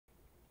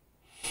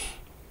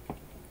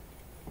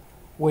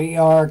We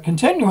are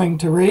continuing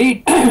to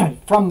read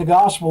from the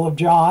Gospel of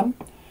John.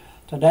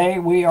 Today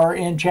we are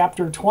in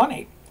chapter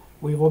 20.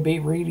 We will be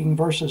reading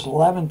verses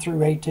 11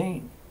 through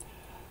 18.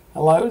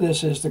 Hello,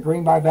 this is the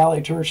Greenbrier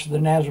Valley Church of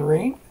the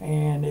Nazarene,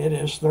 and it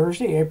is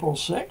Thursday, April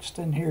 6th,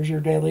 and here's your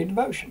daily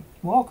devotion.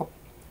 Welcome.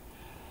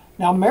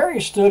 Now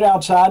Mary stood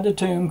outside the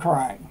tomb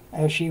crying.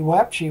 As she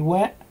wept,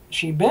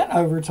 she bent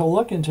over to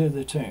look into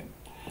the tomb,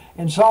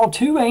 and saw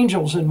two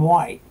angels in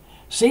white,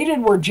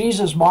 seated where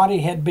Jesus' body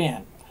had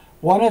been,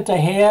 one at the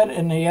head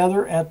and the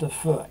other at the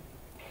foot.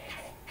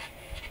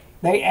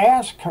 They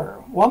asked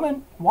her,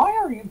 "Woman, why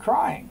are you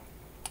crying?"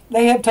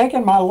 "They have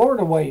taken my Lord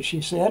away," she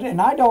said,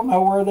 "and I don't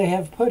know where they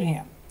have put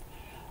him."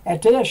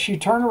 At this, she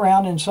turned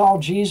around and saw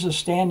Jesus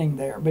standing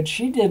there, but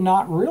she did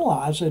not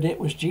realize that it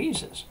was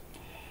Jesus.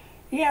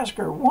 He asked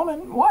her,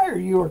 "Woman, why are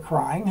you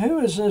crying? Who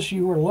is this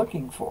you were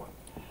looking for?"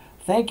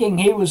 Thinking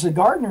he was the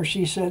gardener,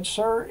 she said,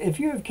 "Sir, if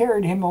you have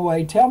carried him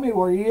away, tell me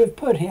where you have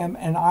put him,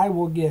 and I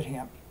will get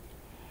him."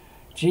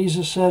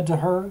 Jesus said to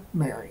her,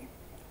 "Mary."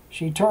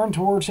 She turned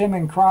towards him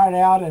and cried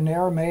out in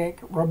Aramaic,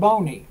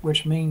 "Rabboni,"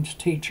 which means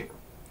teacher.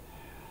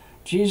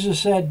 Jesus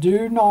said,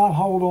 "Do not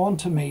hold on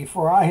to me,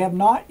 for I have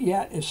not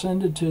yet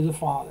ascended to the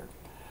Father.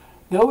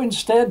 Go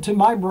instead to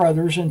my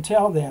brothers and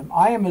tell them,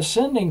 I am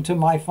ascending to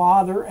my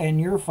Father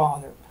and your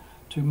Father,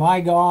 to my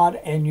God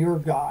and your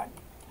God."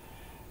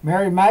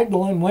 Mary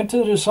Magdalene went to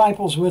the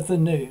disciples with the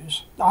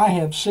news, "I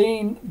have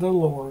seen the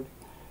Lord."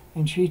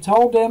 And she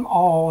told them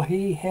all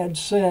he had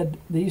said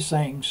these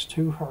things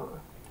to her.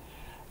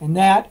 And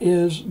that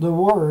is the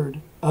word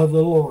of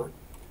the Lord.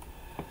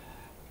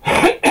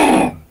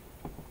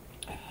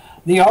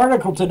 The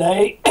article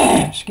today,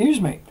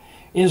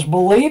 is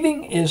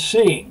 "Believing is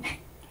Seeing."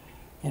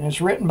 And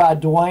it's written by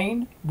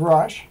Dwayne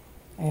Brush.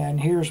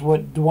 And here's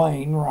what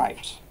Dwayne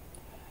writes.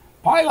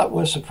 Pilate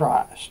was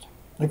surprised.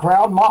 The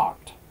crowd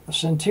mocked. The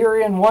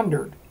centurion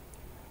wondered.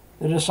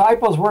 The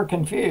disciples were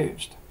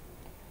confused.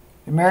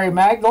 And Mary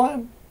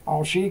Magdalene,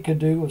 all she could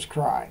do was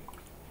cry.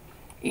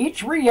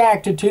 Each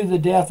reacted to the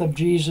death of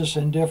Jesus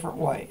in different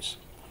ways.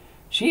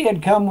 She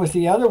had come with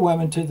the other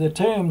women to the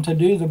tomb to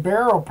do the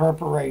burial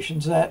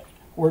preparations that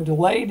were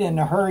delayed in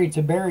a hurry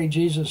to bury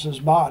Jesus'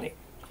 body.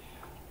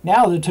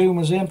 Now the tomb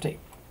was empty.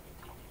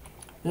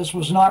 This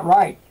was not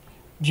right.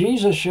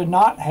 Jesus should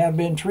not have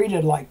been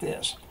treated like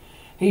this.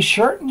 He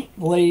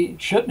certainly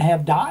shouldn't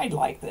have died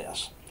like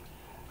this.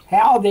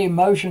 How the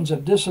emotions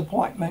of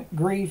disappointment,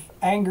 grief,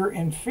 anger,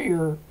 and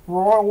fear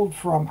roiled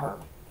from her.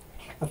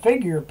 A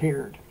figure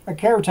appeared, a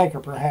caretaker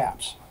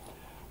perhaps.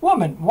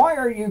 "Woman, why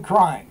are you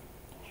crying?"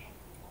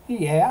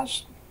 he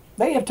asked.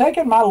 "They have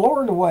taken my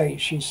Lord away,"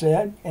 she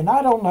said, "and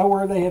I don't know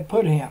where they have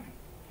put him."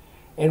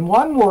 And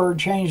one word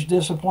changed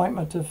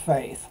disappointment to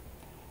faith,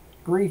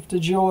 grief to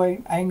joy,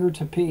 anger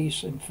to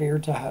peace, and fear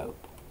to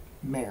hope.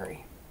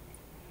 Mary.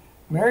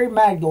 Mary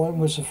Magdalene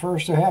was the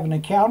first to have an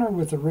encounter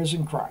with the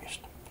risen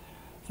Christ.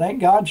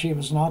 Thank God she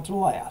was not the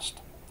last.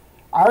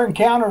 Our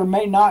encounter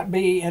may not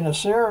be in a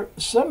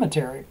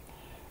cemetery,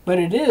 but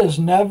it is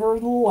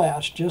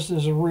nevertheless just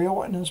as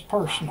real and as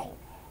personal,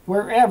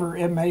 wherever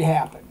it may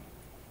happen.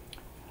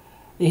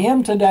 The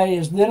hymn today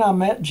is "Then I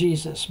Met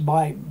Jesus"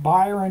 by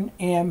Byron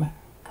M.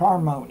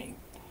 Carmody.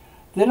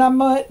 Then I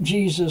met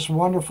Jesus,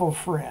 wonderful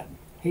friend.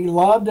 He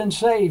loved and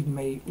saved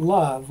me,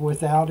 love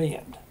without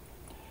end.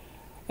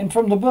 And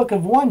from the book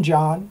of 1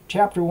 John,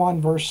 chapter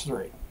 1, verse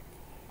 3.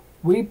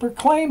 We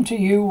proclaim to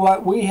you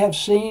what we have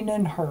seen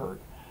and heard,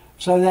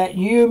 so that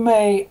you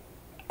may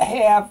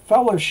have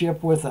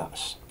fellowship with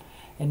us.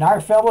 And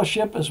our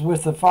fellowship is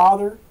with the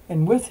Father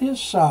and with His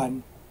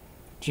Son,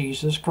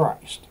 Jesus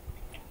Christ.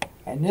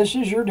 And this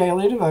is your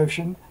daily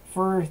devotion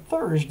for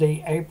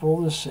Thursday, April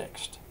the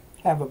 6th.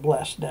 Have a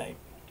blessed day.